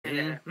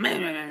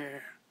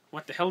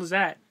What the hell is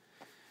that?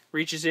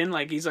 Reaches in,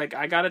 he's like,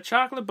 I got a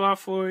chocolate bar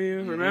for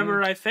you.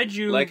 Remember, I fed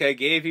you. Like I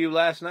gave you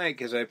last night,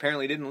 because I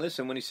apparently didn't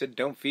listen when he said,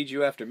 don't feed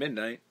you after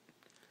midnight.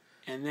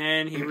 And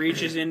then he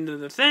reaches into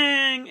the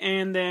thing,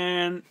 and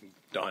then...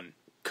 Done.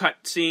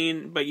 Cut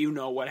scene, but you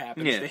know what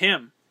happens to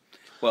him.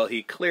 Well,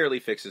 he clearly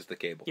fixes the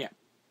cable. Yeah.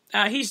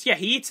 He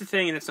eats the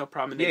thing, and it's no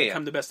problem, and they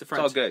become the best of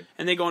friends. It's all good.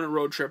 And they go on a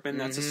road trip, and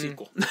that's a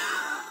sequel.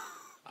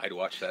 I'd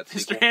watch that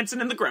sequel. Mr.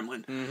 Hansen and the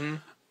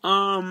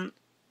Gremlin.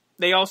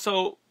 They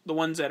also, the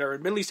ones that are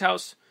in Midley's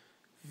house,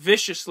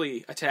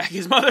 viciously attack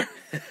his mother.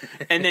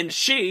 And then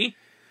she,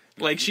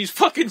 like she's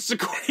fucking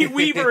Sigourney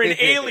Weaver in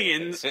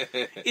Aliens,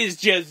 is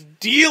just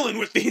dealing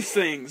with these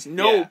things.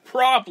 No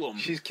problem.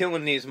 She's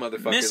killing these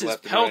motherfuckers Mrs.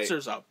 left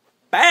Peltzer's and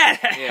a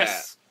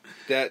badass.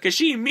 Yeah. Because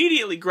she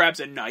immediately grabs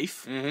a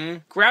knife,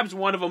 grabs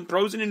one of them,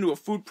 throws it into a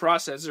food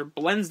processor,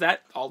 blends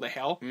that all to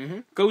hell,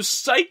 goes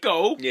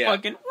psycho,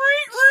 fucking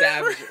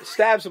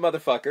stabs a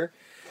motherfucker.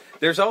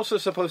 There's also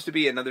supposed to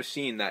be another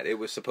scene that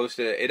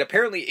it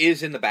apparently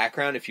is in the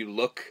background if you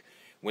look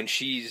when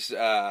she's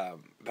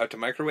about to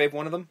microwave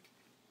one of them.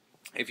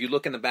 If you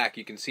look in the back,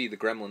 you can see the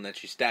gremlin that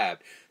she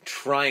stabbed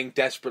trying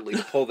desperately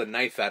to pull the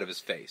knife out of his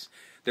face.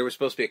 There was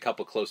supposed to be a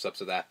couple close-ups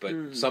of that,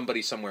 but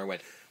somebody somewhere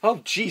went, oh,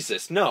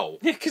 Jesus, no.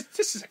 Yeah, because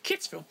this is a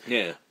kid's film.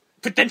 Yeah.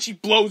 But then she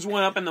blows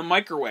one up in the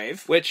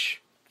microwave.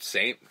 Which,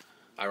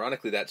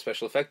 ironically, that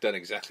special effect done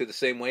exactly the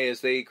same way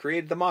as they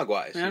created the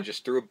Mogwais. Yeah. You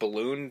just threw a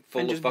balloon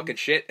full of fucking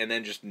shit and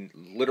then just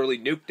literally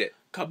nuked it.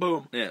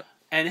 Kaboom. Yeah.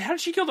 And how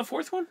did she kill the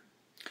fourth one?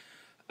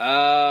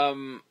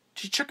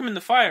 She chucked him in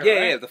the fire,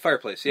 right? Yeah, the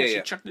fireplace. Yeah.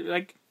 She chucked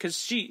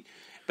it,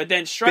 but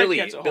then Stripe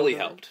gets a hold Billy of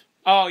helped. Her.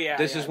 Oh, yeah.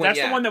 That's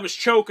the one that was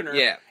choking her.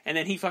 Yeah. And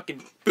then he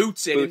fucking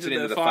boots it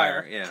into the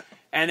fire. Yeah.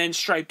 And then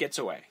Stripe gets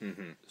away.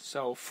 Mm-hmm.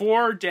 So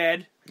 4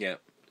 dead. Yeah.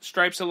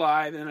 Stripe's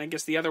alive, and I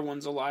guess the other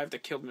one's alive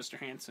that killed Mr.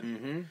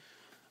 Hansen.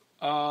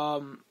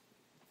 Mm-hmm.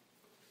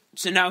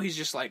 So now he's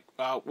just like,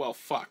 well,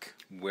 fuck.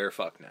 We're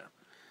fucked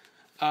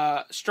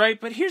now.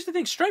 Stripe, but here's the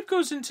thing. Stripe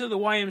goes into the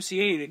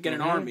YMCA to get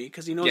an army,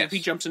 because he knows if he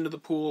jumps into the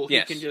pool,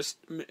 he can just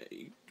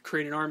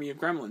create an army of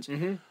gremlins.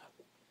 Mm-hmm.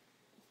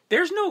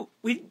 There's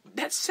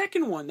that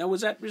second one that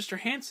was at Mr.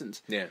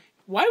 Hansen's. Yeah.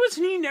 Why was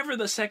he never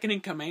the second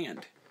in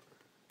command?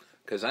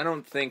 Because I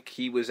don't think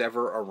he was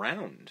ever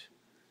around.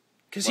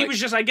 Because he was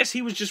just, I guess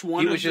he was just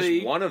one of the... He was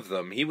just one of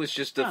them. He was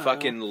just the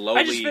fucking lowly...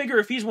 I just figure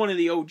if he's one of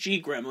the OG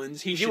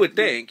gremlins, You would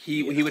think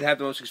he would have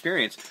the most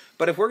experience.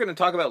 But if we're going to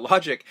talk about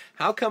logic,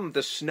 how come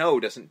the snow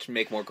doesn't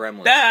make more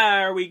gremlins?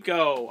 There we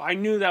go. I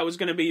knew that was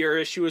going to be your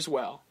issue as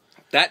well.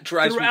 That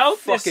drives me fucking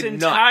nuts. Throughout this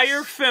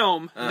entire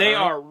film, they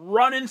are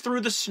running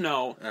through the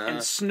snow,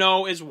 and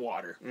snow is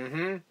water.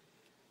 Mm-hmm.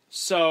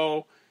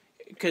 So,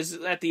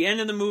 because at the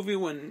end of the movie,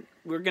 when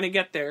we're going to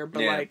get there,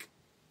 but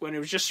when it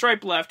was just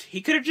Stripe left,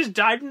 he could have just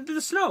dived into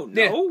the snow.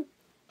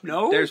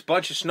 No. There's a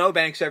bunch of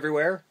snowbanks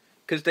everywhere,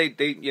 because they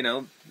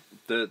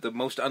the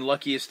most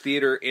unluckiest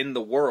theater in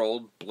the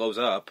world blows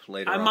up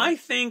later on. My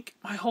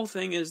whole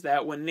thing is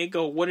that when they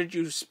go, what did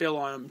you spill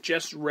on them?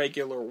 Just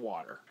regular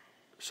water.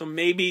 So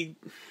maybe...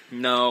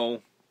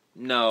 No.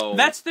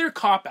 That's their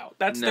cop-out.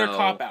 Their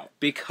cop-out.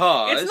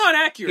 Because... It's not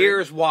accurate.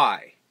 Here's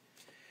why.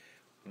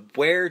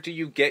 Where do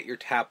you get your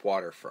tap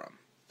water from?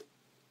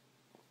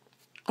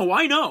 Oh,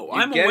 I know.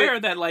 I'm aware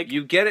that,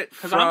 You get it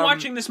from... Because I'm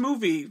watching this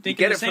movie thinking You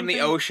get the it same from the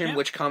thing. ocean,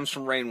 which comes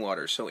from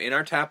rainwater. So in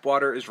our tap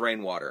water is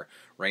rainwater.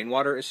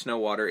 Rainwater is snow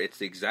water. It's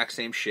the exact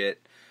same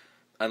shit.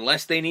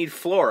 Unless they need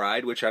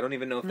fluoride, which I don't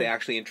even know if they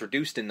actually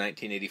introduced in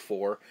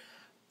 1984...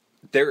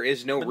 There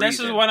is no reason. This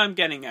is what I'm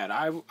getting at.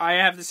 I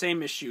have the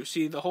same issue.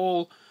 See, the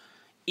whole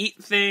eat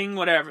thing,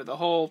 whatever. The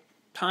whole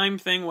time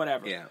thing,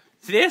 whatever. Yeah.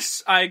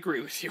 This, I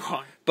agree with you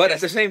on. But at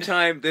the same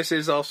time, this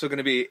is also going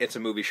to be, it's a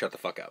movie, shut the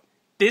fuck up.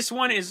 This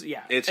one is,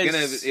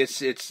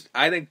 It's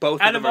I think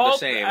both of them are the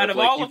same.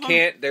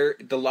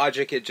 The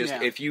logic,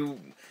 if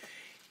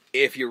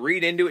you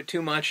read into it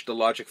too much, the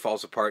logic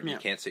falls apart and you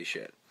can't say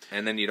shit.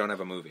 And then you don't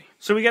have a movie.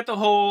 So we get the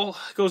whole,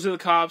 goes to the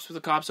cops, but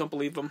the cops don't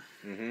believe him.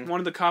 Mm-hmm. One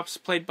of the cops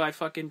played by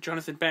fucking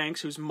Jonathan Banks,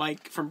 who's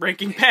Mike from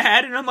Breaking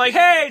Bad, and I'm like,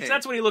 hey,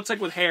 that's what he looks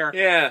like with hair.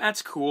 Yeah.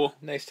 That's cool.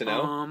 Nice to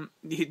know.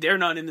 They're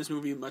not in this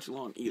movie much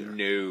long either.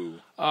 No.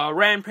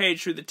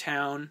 Rampage through the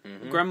town.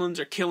 Mm-hmm. Gremlins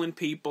are killing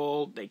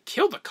people. They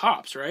kill the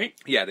cops, right?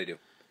 Yeah, they do.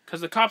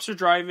 Because the cops are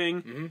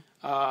driving,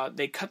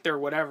 they cut their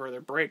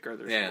brake or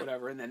their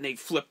whatever, and then they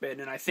flip it,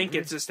 and I think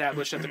it's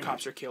established that the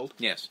cops are killed.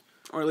 Yes.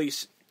 Or at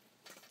least...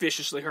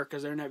 viciously hurt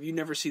because you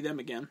never see them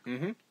again.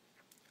 Mm-hmm.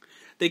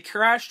 They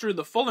crash through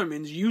the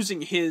Fullermans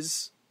using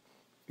his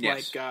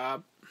his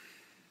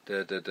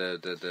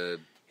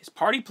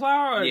party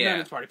plow. Or not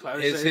his party plow.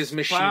 His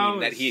machine plow,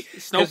 that he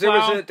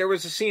snowplow. There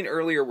was a scene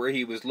earlier where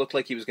he looked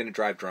like he was going to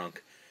drive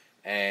drunk,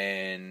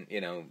 and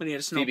but he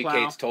had a Phoebe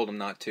Cates told him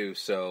not to,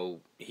 so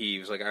he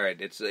was like, all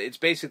right, it's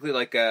basically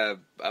like a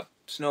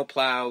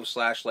snowplow /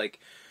 like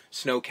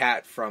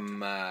Snowcat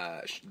from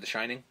The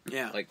Shining.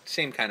 Yeah, like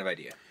same kind of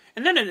idea.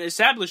 And then it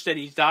established that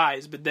he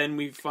dies, but then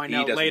we find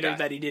out later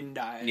that he didn't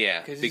die. Yeah,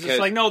 because he's just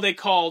like, no, they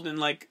called and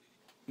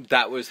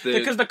That was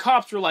because the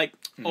cops were like,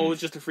 "Oh,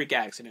 it's just a freak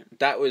accident."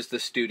 That was the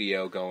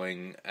studio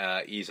going,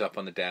 ease up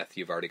on the death.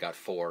 You've already got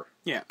 4.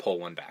 Yeah. Pull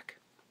one back.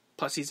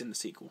 Plus, he's in the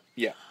sequel.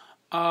 Yeah.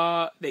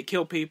 They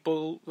kill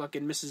people.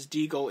 Fucking Mrs.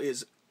 Deagle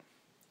is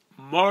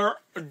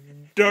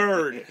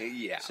murdered.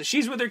 Yeah. So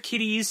she's with her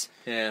kitties.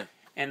 Yeah.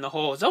 And the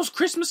whole, those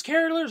Christmas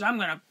carolers, I'm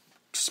gonna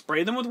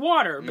spray them with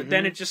water. But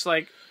then it's just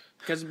like,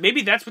 because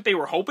maybe that's what they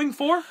were hoping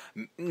for?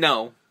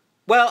 No.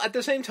 Well, at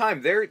the same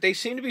time, they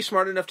seem to be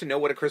smart enough to know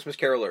what a Christmas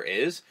caroler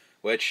is,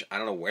 which I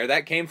don't know where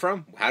that came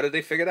from. How did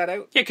they figure that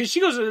out? Yeah, because she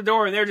goes to the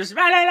door and they're just...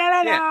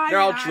 Yeah, they're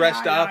all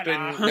dressed up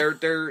and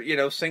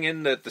they're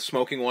singing the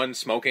smoking one,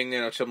 smoking,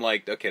 so I'm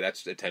like, okay,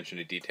 that's attention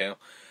to detail.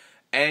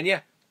 And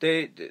yeah,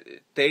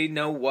 they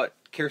know what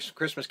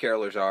Christmas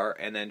carolers are,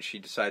 and then she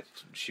decided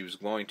she was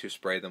going to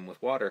spray them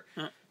with water.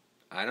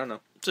 I don't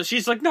know. So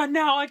she's like, not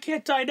now, I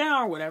can't die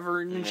now, or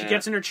whatever, and then she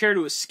gets in her chair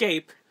to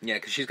escape. Yeah,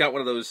 because she's got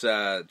one of those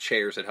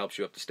chairs that helps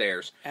you up the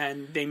stairs.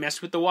 And they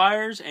mess with the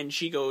wires, and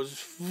she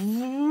goes...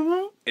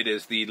 It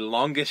is the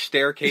longest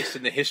staircase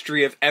in the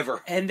history of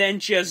ever. And then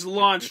just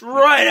launched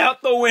right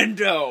out the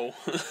window.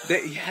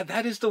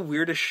 That is the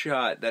weirdest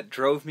shot that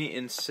drove me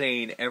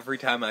insane every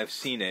time I've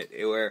seen it.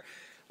 Where,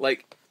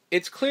 like,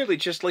 it's clearly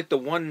just like the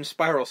one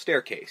spiral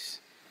staircase.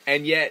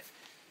 And yet...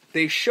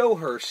 they show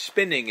her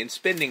spinning and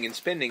spinning and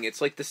spinning.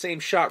 It's like the same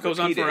shot repeated. It goes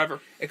on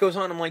forever. It goes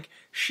on. I'm like,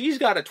 she's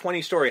got a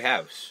 20-story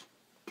house.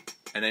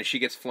 And then she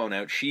gets flown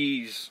out.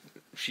 She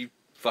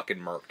fucking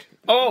murked.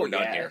 Oh,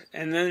 yeah. Here.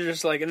 And then they're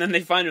just like, and then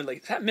they find her like,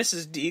 is that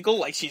Mrs. Deagle?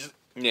 Like, she's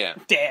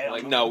dead.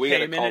 Like, no, we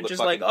gotta call the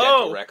just fucking like,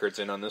 dental records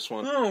in on this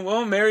one. Oh,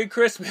 well, Merry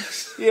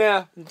Christmas.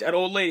 Yeah. That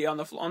old lady on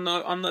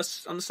the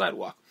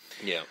sidewalk.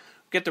 Yeah.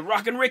 Get the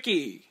Rockin'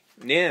 Ricky.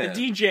 Yeah.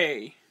 The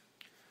DJ.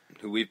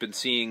 Who we've been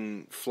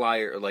seeing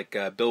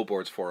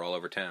billboards for all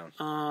over town.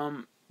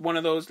 One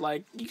of those,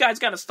 like, you guys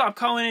gotta stop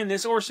calling in,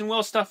 this Orson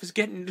Welles stuff is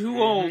getting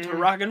too old for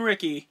Rockin'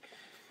 Ricky.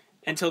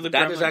 Until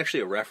that is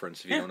actually a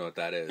reference, if you don't know what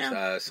that is.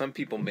 Yeah. Some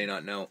people may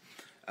not know.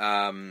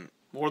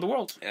 War of the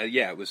Worlds.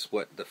 It was,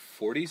 the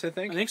 40s, I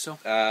think? I think so.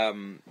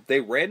 They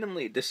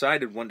randomly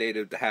decided one day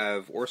to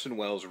have Orson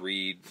Welles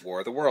read War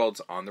of the Worlds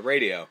on the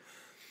radio.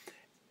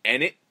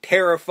 And it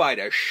terrified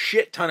a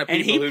shit ton of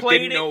people who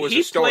didn't know it was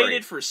a story. He played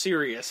it for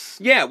serious.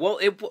 Yeah,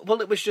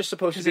 it was just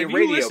supposed to be a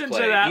radio play. If you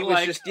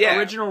listen to that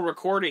original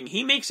recording,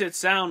 he makes it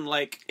sound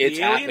like it's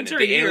the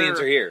aliens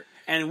are here.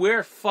 And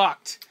we're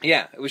fucked.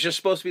 Yeah, it was just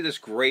supposed to be this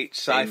great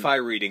sci-fi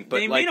reading. But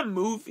they made a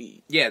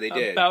movie. Yeah, they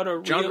did.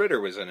 About John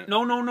Ritter was in it.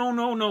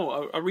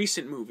 No. A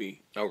recent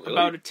movie. Oh, really?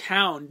 About a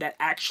town that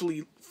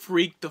actually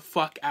freaked the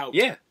fuck out.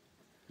 Yeah.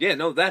 Yeah,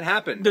 no, that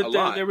happened a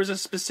lot. There was a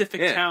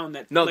specific town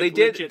that they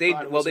did. They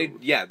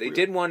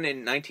did one in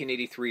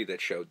 1983 that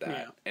showed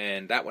that,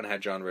 and that one had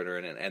John Ritter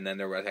in it. And then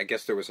there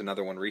was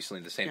another one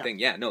recently, the same thing.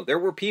 Yeah, no, there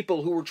were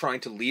people who were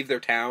trying to leave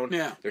their town.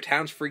 Yeah, their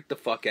towns freaked the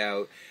fuck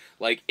out.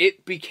 Like,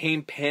 it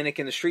became panic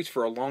in the streets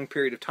for a long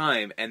period of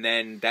time, and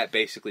then that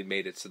basically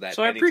made it so that.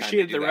 So I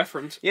appreciated the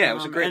reference. Yeah, it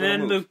was a great. And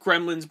then move. the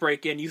Gremlins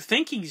break in. You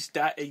think he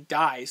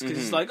dies because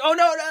he's like, "Oh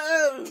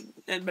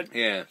no!" But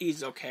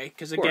he's okay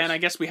because again, I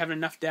guess we have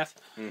enough death.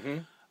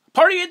 Mm-hmm.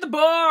 Party at the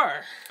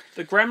bar!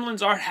 The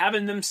Gremlins are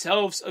having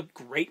themselves a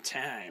great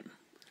time.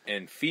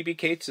 And Phoebe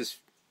Cates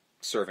is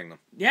serving them.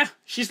 Yeah,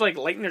 she's like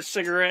lighting their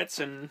cigarettes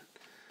and...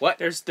 What?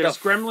 There's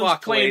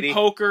Gremlins playing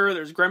poker,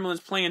 there's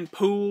Gremlins playing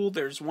pool,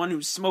 there's one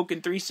who's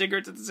smoking 3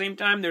 cigarettes at the same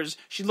time,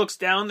 she looks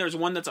down, there's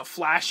one that's a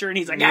flasher, and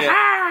he's like,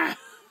 ah!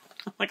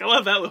 Like, I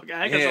love that little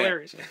guy, that's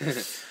hilarious.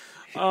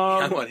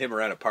 I want him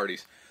around at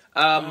parties.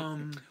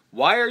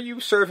 Why are you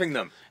serving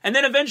them? And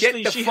then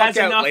eventually she has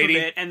enough of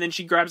it, and then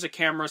she grabs a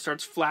camera,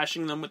 starts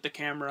flashing them with the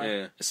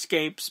camera,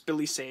 escapes,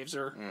 Billy saves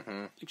her.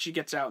 Mm-hmm. She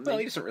gets out. And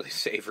he doesn't really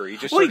save her. He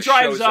just he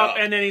drives up,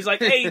 and then he's like,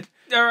 hey,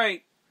 all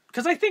right.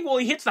 Because I think,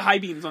 he hits the high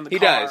beams on the car.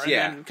 He does,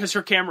 yeah. Because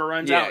her camera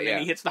runs out, and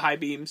then he hits the high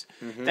beams.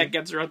 Mm-hmm. That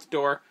gets her out the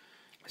door.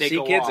 They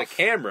go kids, off. A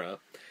camera...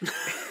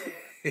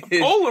 A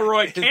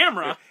Polaroid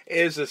camera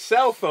is a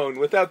cell phone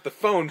without the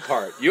phone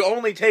part. You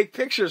only take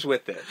pictures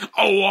with it.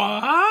 Oh,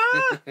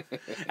 what?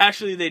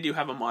 Actually, they do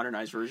have a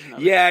modernized version of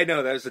it. Yeah, I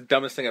know. That was the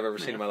dumbest thing I've ever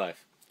seen in my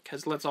life.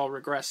 Because let's all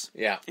regress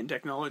in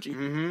technology.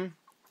 Mm-hmm.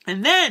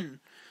 And then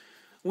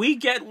we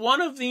get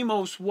one of the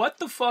most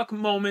what-the-fuck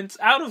moments,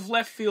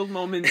 out-of-left-field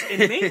moments in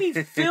maybe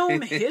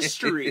film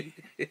history.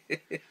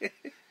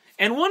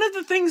 And one of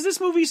the things this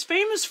movie's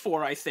famous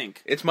for, I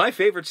think. It's my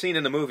favorite scene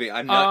in the movie.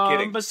 I'm not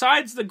kidding.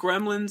 Besides the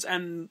Gremlins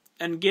and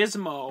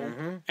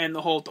Gizmo and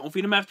the whole "Don't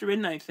feed them after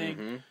midnight"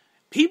 thing,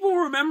 people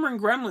remembering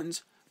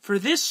Gremlins for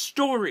this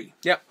story.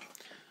 Yep.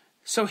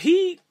 So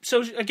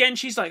again,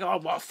 she's like,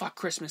 "Oh well, fuck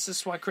Christmas.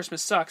 This is why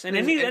Christmas sucks." And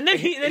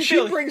then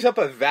she brings up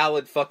a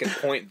valid fucking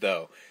point,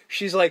 though.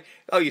 She's like,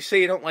 "Oh, you say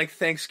you don't like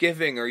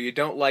Thanksgiving or you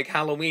don't like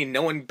Halloween.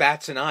 No one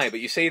bats an eye. But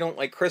you say you don't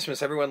like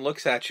Christmas. Everyone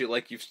looks at you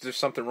like there's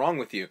something wrong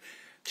with you."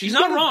 She's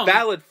not wrong. A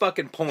valid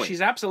fucking point. She's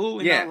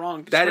absolutely not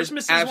wrong.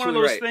 Christmas is one of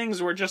those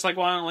things where just like,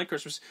 well, I don't like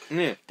Christmas.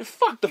 Yeah. The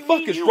fuck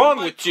is wrong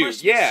with you?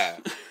 Yeah.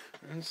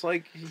 And it's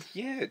like,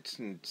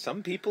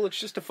 some people, it's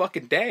just a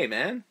fucking day,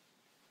 man.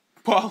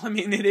 Well, I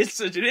mean, it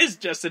is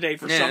just a day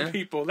for some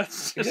people.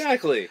 That's just,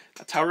 exactly.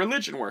 That's how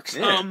religion works.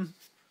 Yeah.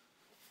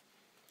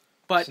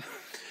 But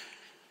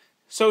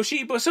so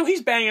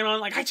he's banging on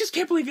like, I just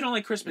can't believe you don't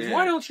like Christmas. Yeah.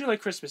 Why don't you like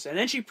Christmas? And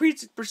then she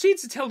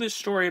proceeds to tell this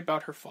story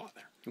about her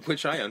father,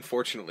 which I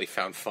unfortunately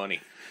found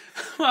funny.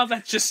 Well,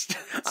 that's just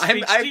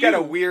I've got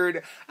a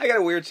weird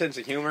sense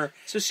of humor.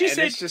 So she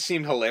said it just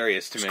seemed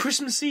hilarious to me.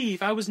 Christmas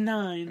Eve, I was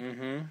 9.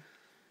 Mm-hmm.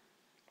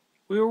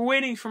 We were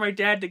waiting for my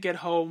dad to get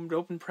home to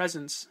open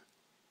presents,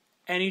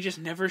 and he just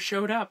never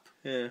showed up.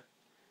 Yeah.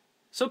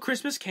 So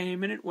Christmas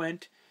came and it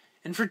went,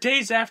 and for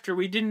days after,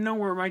 we didn't know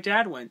where my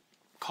dad went.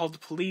 Called the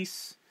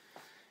police,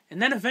 and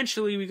then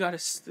eventually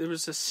there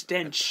was a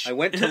stench. I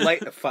went to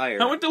light a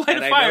fire. I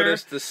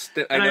noticed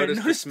I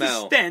noticed the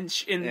smell. The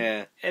stench,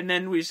 and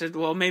then we said,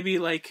 well, maybe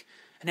like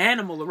an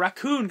animal, a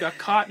raccoon, got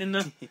caught in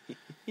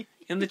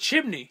the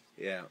chimney.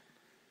 Yeah.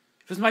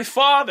 It was my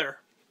father.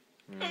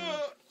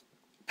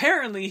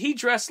 Apparently, he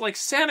dressed like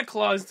Santa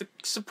Claus to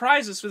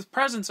surprise us with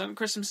presents on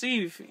Christmas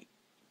Eve. He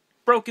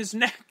broke his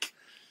neck.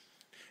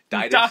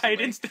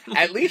 Died instantly.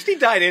 At least he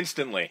died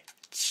instantly.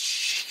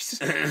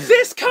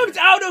 This comes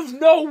out of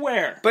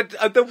nowhere.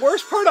 But the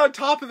worst part on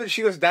top of it,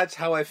 she goes, that's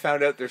how I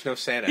found out there's no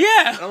Santa.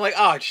 Yeah. And I'm like,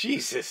 oh,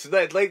 Jesus.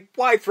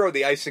 Why throw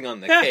the icing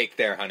on the cake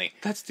there, honey?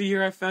 That's the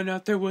year I found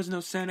out there was no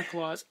Santa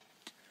Claus.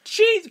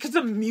 Jeez, because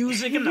the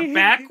music in the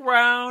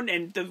background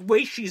and the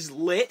way she's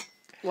lit.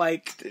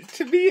 Like,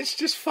 to me, it's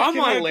just fucking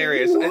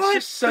hilarious. What? It's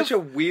just such a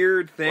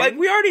weird thing. Like,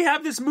 we already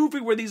have this movie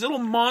where these little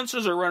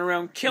monsters are running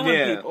around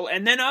killing people,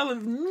 and then out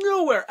of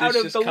nowhere, out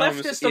of the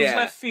leftist of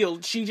left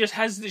field, she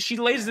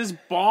lays this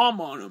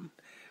bomb on him.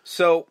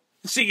 So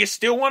you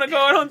still want to go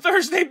out on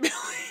Thursday, Billy?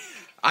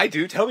 I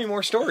do. Tell me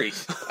more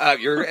stories.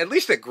 You're at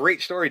least a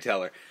great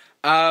storyteller.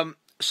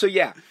 So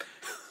yeah,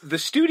 the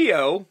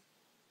studio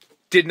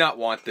did not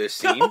want this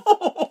scene.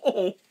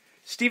 No.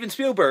 Steven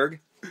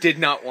Spielberg did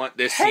not want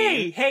this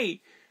scene.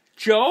 Hey,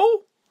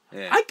 Joe,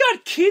 I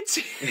got kids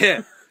here.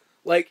 Yeah.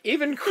 Like,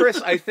 even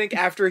Chris, I think,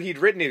 after he'd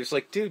written it, he was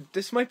like, dude,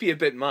 this might be a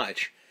bit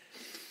much.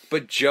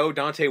 But Joe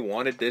Dante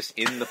wanted this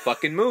in the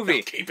fucking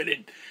movie. Keep it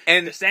in.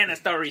 And the Santa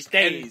story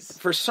stays. And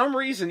for some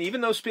reason,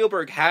 even though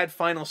Spielberg had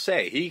final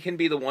say, he can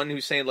be the one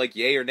who's saying, like,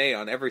 yay or nay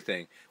on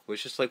everything.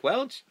 Was just like,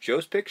 well, it's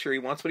Joe's picture. He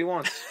wants what he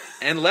wants.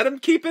 And let him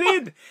keep it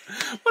in.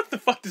 What the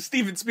fuck does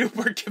Steven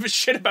Spielberg give a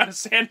shit about a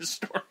Santa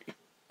story?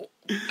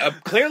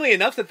 Clearly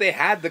enough that they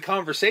had the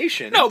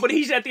conversation. No, but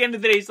he's at the end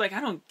of the day, he's like,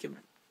 I don't give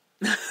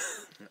a...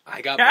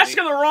 You're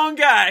asking the wrong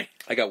guy.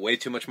 I got way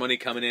too much money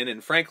coming in,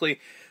 and frankly,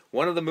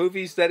 one of the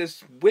movies that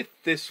is with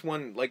this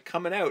one, like,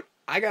 coming out,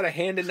 I got a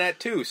hand in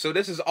that too, so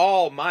this is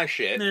all my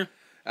shit.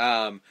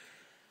 Yeah.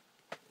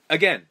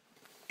 Again,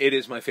 it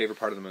is my favorite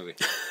part of the movie.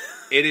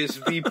 It is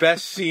the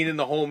best scene in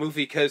the whole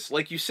movie, because,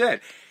 like you said,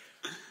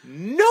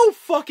 no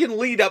fucking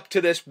lead up to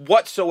this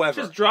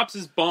whatsoever. Just drops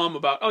his bomb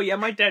about, oh yeah,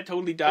 my dad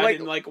totally died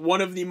in like one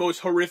of the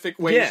most horrific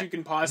ways you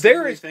can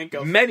possibly think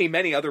of. Many,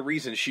 many other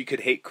reasons she could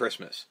hate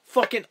Christmas.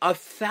 Fucking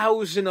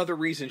 1,000 other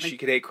reasons she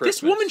could hate Christmas.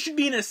 This woman should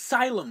be in an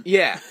asylum.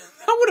 Yeah.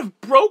 That would have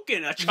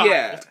broken a child.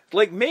 Yeah.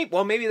 Like,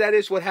 maybe that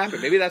is what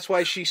happened. Maybe that's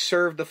why she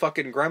served the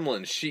fucking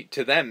gremlins.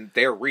 To them,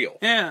 they're real.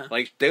 Yeah.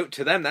 Like,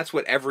 to them, that's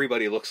what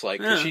everybody looks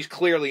like. Because she's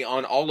clearly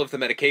on all of the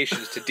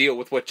medications to deal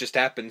with what just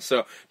happened.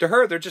 So, to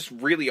her, they're just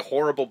really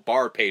horrible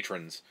bar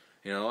patrons.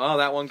 You know, oh,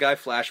 that one guy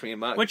flashed me a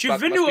mug. When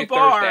you've been to a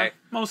bar, Thursday.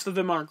 Most of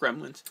them aren't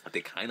gremlins. They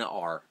kind of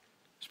are.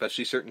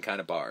 Especially certain kind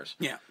of bars.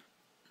 Yeah.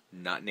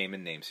 Not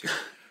naming names here.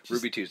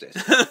 Ruby Tuesdays.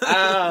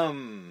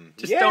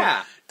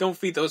 Don't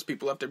feed those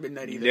people after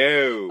midnight either.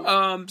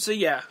 No. So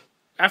yeah,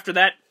 after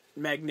that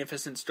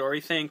magnificent story,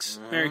 thanks.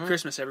 Merry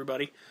Christmas,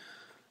 everybody.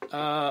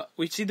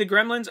 We see the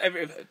Gremlins.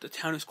 The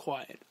town is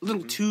quiet, a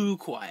little too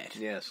quiet.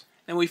 Yes.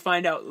 And we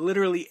find out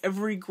literally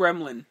every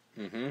Gremlin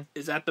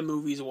is at the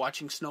movies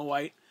watching Snow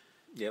White,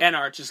 and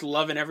are just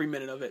loving every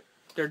minute of it.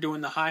 They're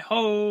doing the hi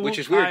ho, which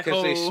is weird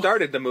because they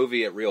started the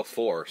movie at reel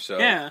 4. So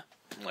yeah.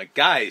 Like,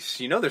 guys,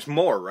 you know there's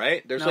more,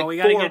 right? There's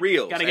we 4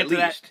 reels gotta at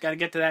least. Gotta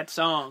get to that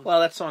song. Well,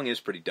 that song is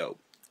pretty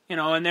dope. You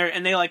know, and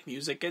they like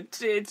music.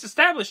 It's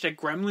established that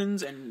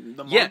Gremlins and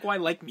the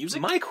Mogwai like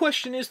music. My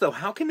question is, though,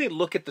 how can they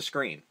look at the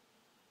screen?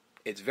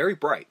 It's very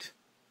bright.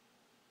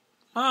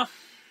 I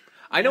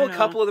know a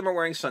couple of them are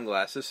wearing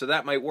sunglasses, so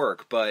that might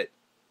work, but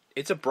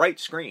it's a bright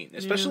screen.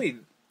 Especially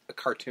a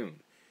cartoon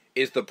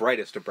is the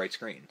brightest of bright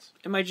screens.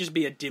 It might just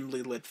be a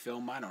dimly lit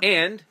film, I don't know.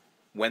 And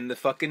when the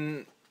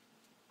fucking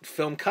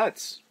film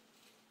cuts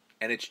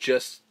and it's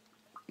just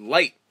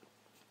light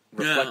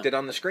reflected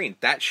on the screen,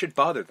 that should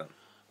bother them.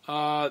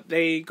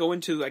 They go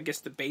into, I guess,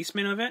 the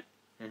basement of it.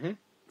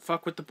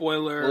 Fuck with the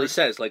boiler. Well, he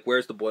says, like,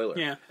 where's the boiler?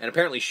 Yeah. And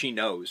apparently she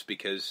knows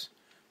because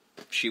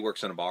she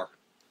works in a bar.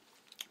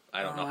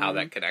 I don't know how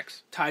that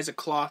connects. Ties a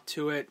cloth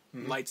to it,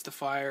 lights the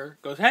fire,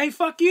 goes, hey,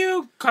 fuck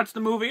you! Cuts the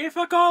movie, hey,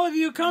 fuck all of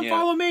you, come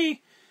follow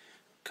me!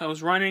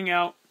 Goes running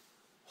out,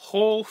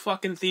 whole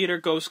fucking theater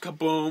goes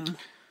kaboom.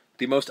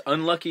 The most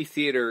unlucky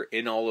theater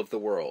in all of the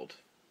world.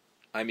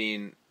 I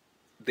mean,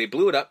 they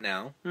blew it up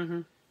now,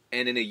 and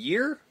in a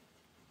year,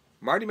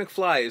 Marty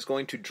McFly is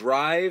going to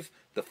drive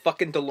the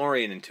fucking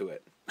DeLorean into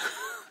it.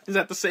 Is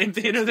that the same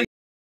theater?